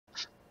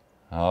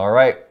All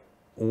right.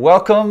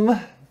 Welcome,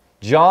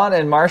 John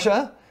and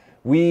Marsha.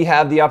 We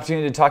have the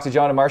opportunity to talk to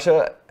John and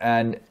Marsha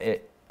and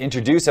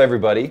introduce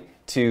everybody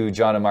to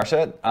John and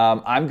Marsha.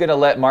 I'm going to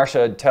let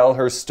Marsha tell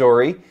her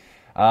story.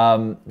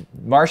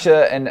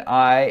 Marsha and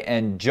I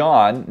and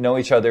John know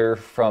each other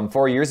from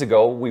 4 years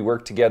ago. We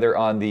worked together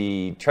on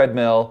the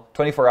treadmill,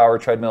 24-hour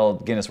treadmill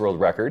Guinness World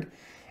Record.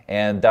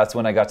 And that's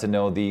when I got to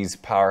know these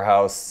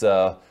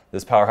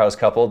this powerhouse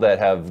couple that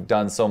have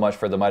done so much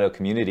for the Mito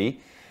community.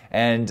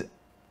 And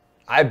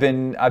I've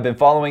been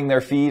following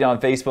their feed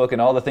on Facebook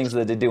and all the things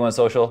that they do on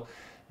social.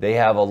 They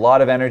have a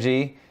lot of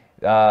energy,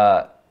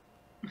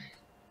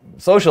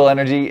 social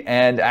energy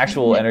and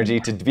actual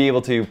energy to be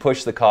able to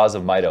push the cause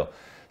of Mito.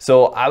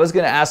 So I was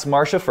going to ask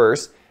Marsha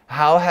first,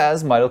 how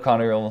has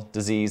mitochondrial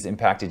disease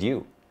impacted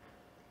you?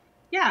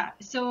 Yeah,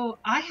 so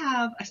I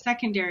have a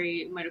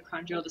secondary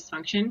mitochondrial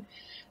dysfunction.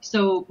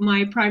 So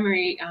my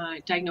primary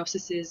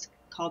diagnosis is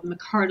called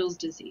McCardle's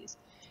disease.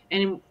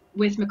 And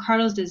with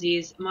McCardle's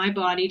disease, my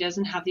body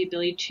doesn't have the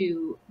ability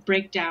to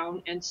break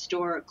down and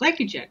store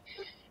glycogen.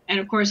 And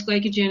of course,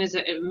 glycogen is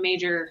a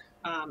major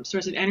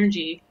source of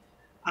energy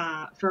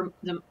for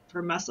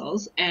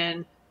muscles.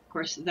 And of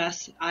course,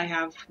 thus I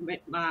have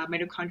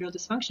mitochondrial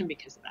dysfunction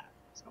because of that.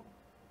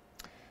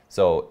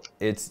 So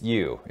it's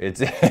you.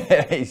 It's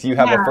you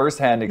have a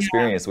first-hand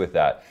experience with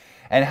that.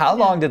 And how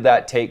long did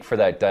that take for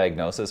that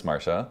diagnosis,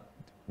 Marsha?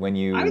 When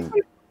you I would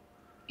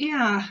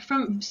say,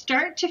 from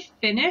start to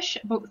finish,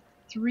 about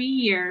 3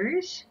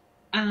 years.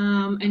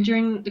 And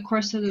during the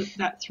course of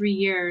that 3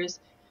 years,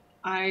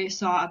 I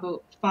saw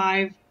about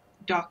 5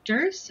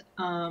 doctors,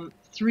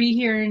 3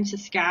 here in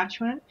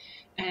Saskatchewan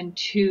and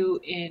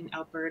 2 in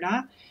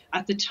Alberta.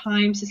 At the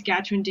time,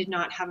 Saskatchewan did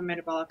not have a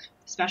metabolic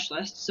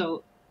specialist,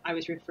 so I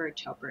was referred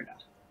to Alberta.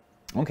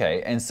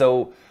 Okay, and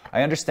so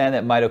I understand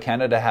that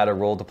MitoCanada had a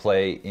role to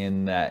play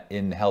in that,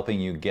 in helping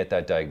you get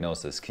that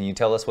diagnosis. Can you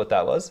tell us what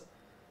that was?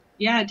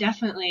 Yeah,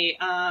 definitely.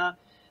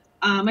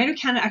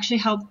 MitoCanada actually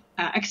helped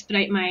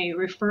expedite my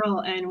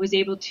referral and was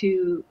able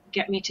to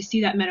get me to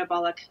see that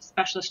metabolic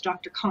specialist,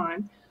 Dr.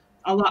 Khan,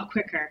 a lot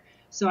quicker.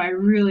 So I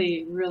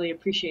really, really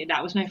appreciate it.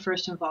 That was my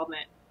first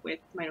involvement with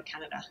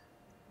MitoCanada.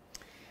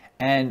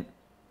 And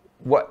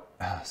what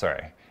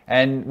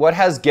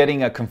has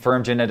getting a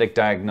confirmed genetic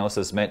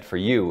diagnosis meant for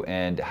you,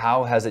 and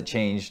how has it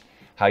changed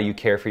how you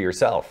care for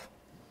yourself?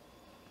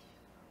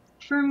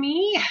 For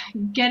me,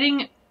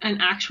 getting an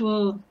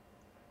actual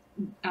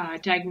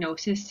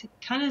diagnosis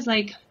kind of is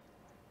like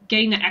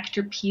getting the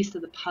extra piece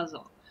of the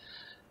puzzle.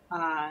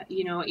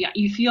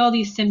 You feel all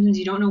these symptoms,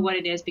 you don't know what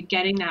it is, but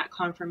getting that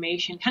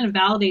confirmation kind of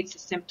validates the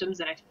symptoms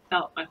that I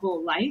felt my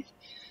whole life,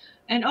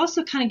 and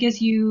also kind of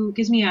gives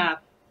me a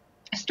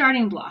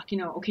starting block.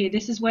 Okay,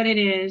 this is what it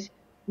is.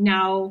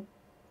 Now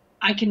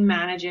I can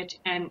manage it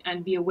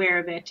and be aware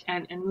of it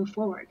and move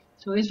forward.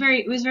 So it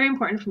was very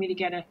important for me to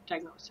get a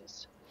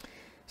diagnosis.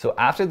 So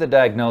after the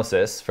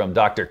diagnosis from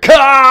Dr.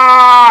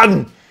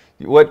 Khan,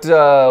 what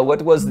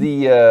was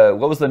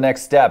the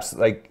next steps?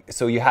 Like,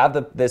 so you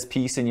have this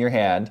piece in your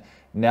hand.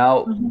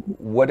 Now,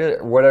 what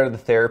are the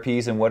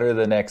therapies and what are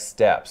the next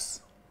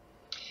steps?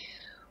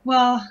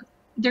 Well,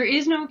 there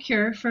is no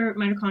cure for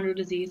mitochondrial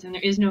disease, and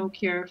there is no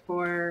cure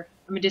for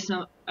a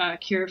medicinal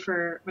cure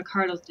for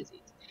McCardle's disease.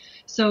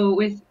 So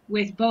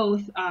with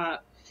both,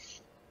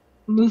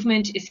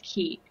 movement is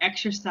key.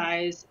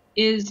 Exercise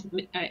is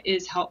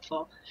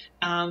helpful.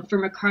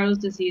 For McCardle's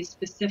disease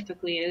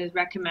specifically, it is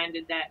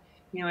recommended that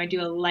I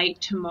do a light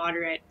to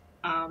moderate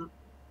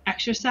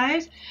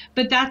exercise,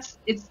 but that's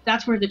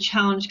where the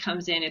challenge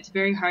comes in. It's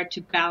very hard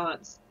to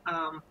balance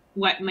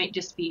what might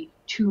just be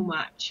too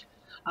much.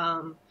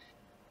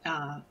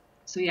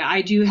 So yeah,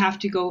 I do have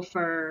to go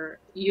for.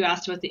 You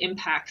asked about the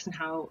impacts and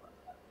how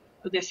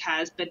this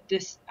has, but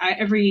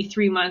every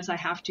 3 months I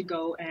have to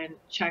go and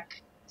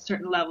check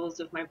certain levels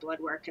of my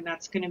blood work, and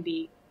that's going to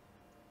be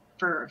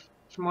from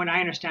what I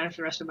understand, for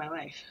the rest of my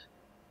life.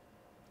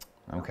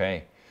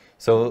 Okay,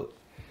 so,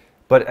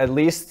 but at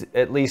least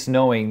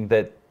knowing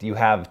that you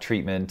have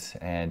treatment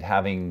and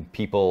having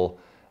people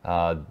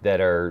that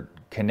are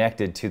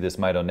connected to this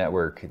Mito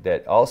network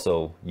that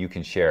also you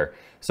can share.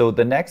 So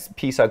the next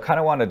piece I kind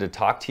of wanted to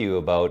talk to you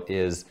about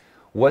is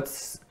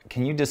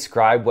can you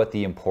describe what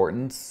the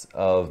importance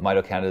of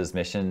MitoCanada's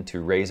mission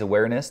to raise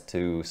awareness,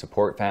 to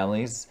support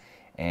families,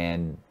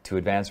 and to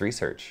advance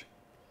research?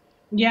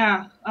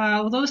 Yeah,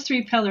 well, those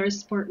 3 pillars,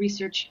 support,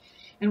 research,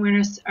 and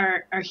awareness,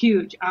 are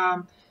huge.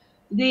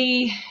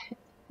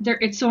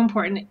 It's so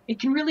important. It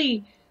can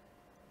really,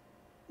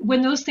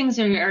 when those things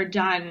are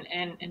done,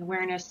 and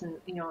awareness and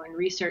and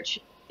research,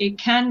 it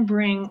can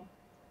bring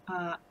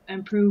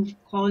improve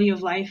quality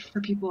of life for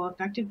people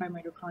affected by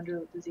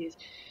mitochondrial disease.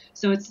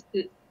 So it's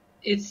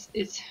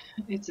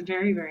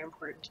very, very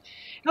important.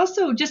 And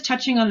also, just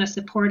touching on the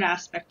support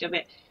aspect of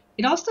it,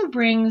 it also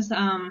brings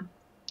a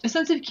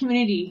sense of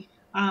community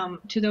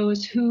to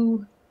those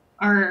who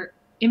are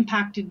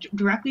impacted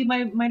directly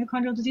by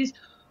mitochondrial disease,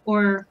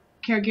 or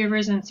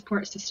caregivers and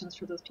support systems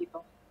for those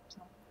people.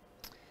 So.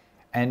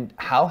 And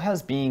how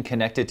has being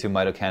connected to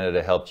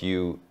MitoCanada helped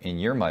you in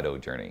your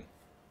Mito journey?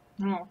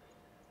 Oh,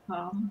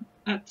 well,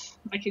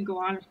 I could go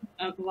on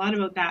a lot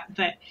about that,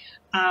 but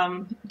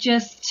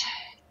just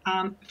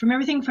from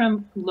everything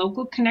from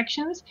local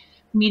connections,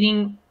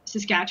 meeting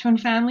Saskatchewan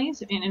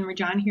families, and in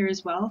Regina here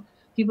as well,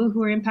 people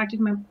who are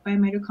impacted by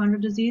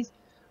mitochondrial disease.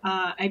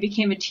 I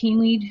became a team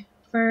lead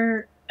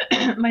for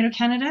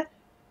MitoCanada,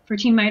 for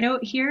Team Mito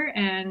here,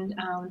 and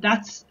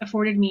that's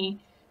afforded me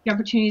the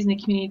opportunities in the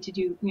community to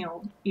do,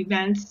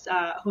 events,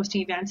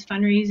 hosting events,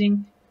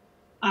 fundraising.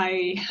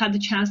 I had the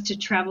chance to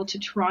travel to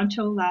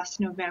Toronto last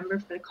November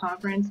for the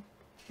conference.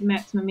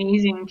 Met some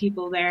amazing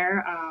people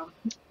there.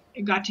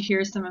 I got to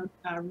hear some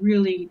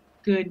really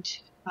good,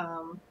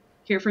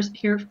 hear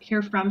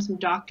from some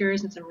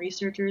doctors and some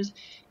researchers,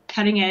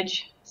 cutting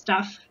edge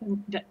stuff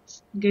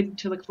that's good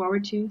to look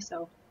forward to.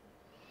 So,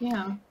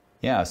 yeah.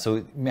 Yeah,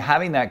 so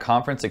having that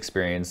conference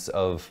experience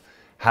of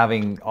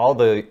having all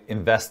the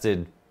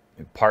invested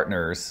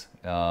partners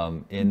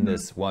in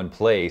this one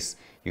place,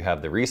 you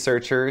have the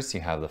researchers, you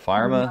have the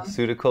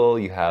pharmaceutical,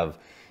 you have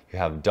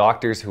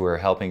doctors who are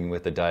helping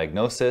with the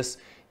diagnosis,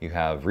 you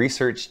have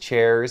research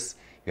chairs,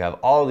 you have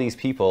all these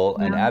people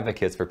and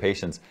advocates for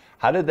patients.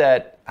 How did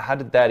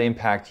that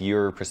impact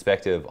your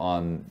perspective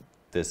on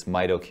this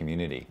Mito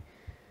community?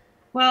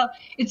 Well,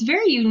 it's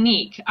very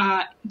unique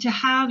to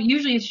have.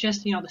 Usually, it's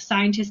just the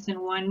scientists in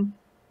one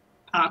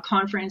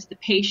conference, the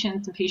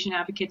patients and patient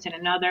advocates in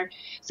another.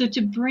 So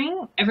to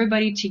bring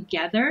everybody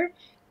together,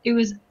 it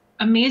was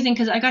amazing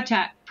because I got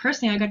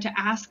to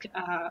ask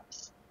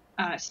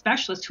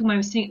specialists whom I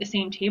was sitting at the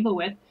same table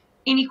with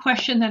any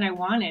question that I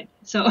wanted.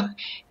 So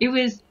it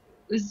was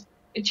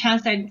a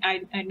chance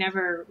I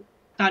never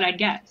thought I'd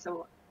get.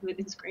 So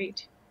it's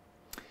great.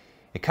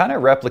 It kind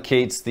of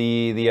replicates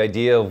the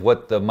idea of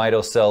what the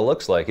Mito cell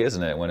looks like,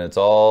 isn't it? When it's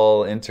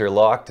all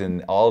interlocked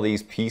and all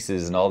these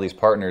pieces and all these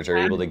partners are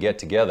able to get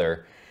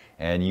together,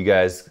 and you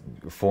guys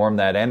form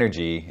that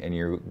energy, and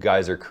you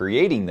guys are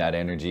creating that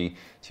energy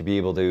to be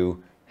able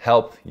to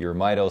help your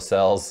Mito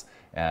cells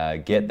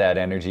get that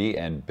energy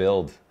and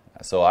build.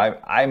 So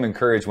I'm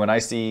encouraged when I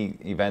see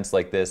events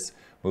like this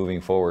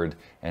moving forward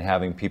and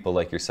having people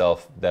like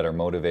yourself that are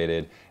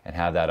motivated and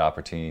have that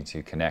opportunity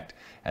to connect.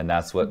 And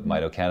that's what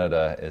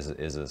MitoCanada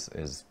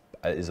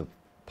is a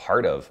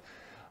part of.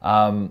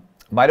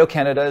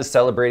 MitoCanada is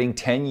celebrating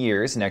 10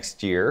 years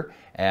next year.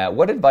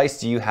 What advice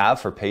do you have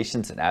for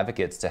patients and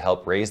advocates to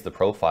help raise the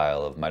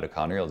profile of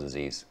mitochondrial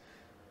disease?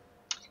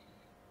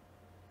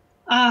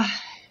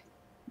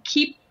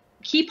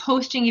 Keep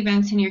hosting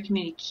events in your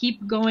community.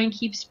 Keep going,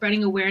 keep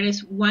spreading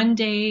awareness. One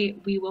day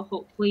we will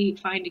hopefully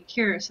find a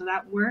cure. So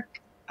that work,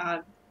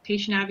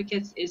 patient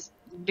advocates, is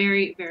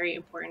very, very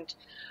important.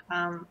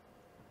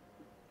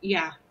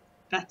 Yeah,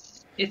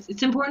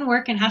 it's important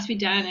work and has to be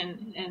done,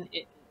 and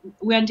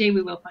one day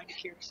we will find a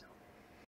cure. So.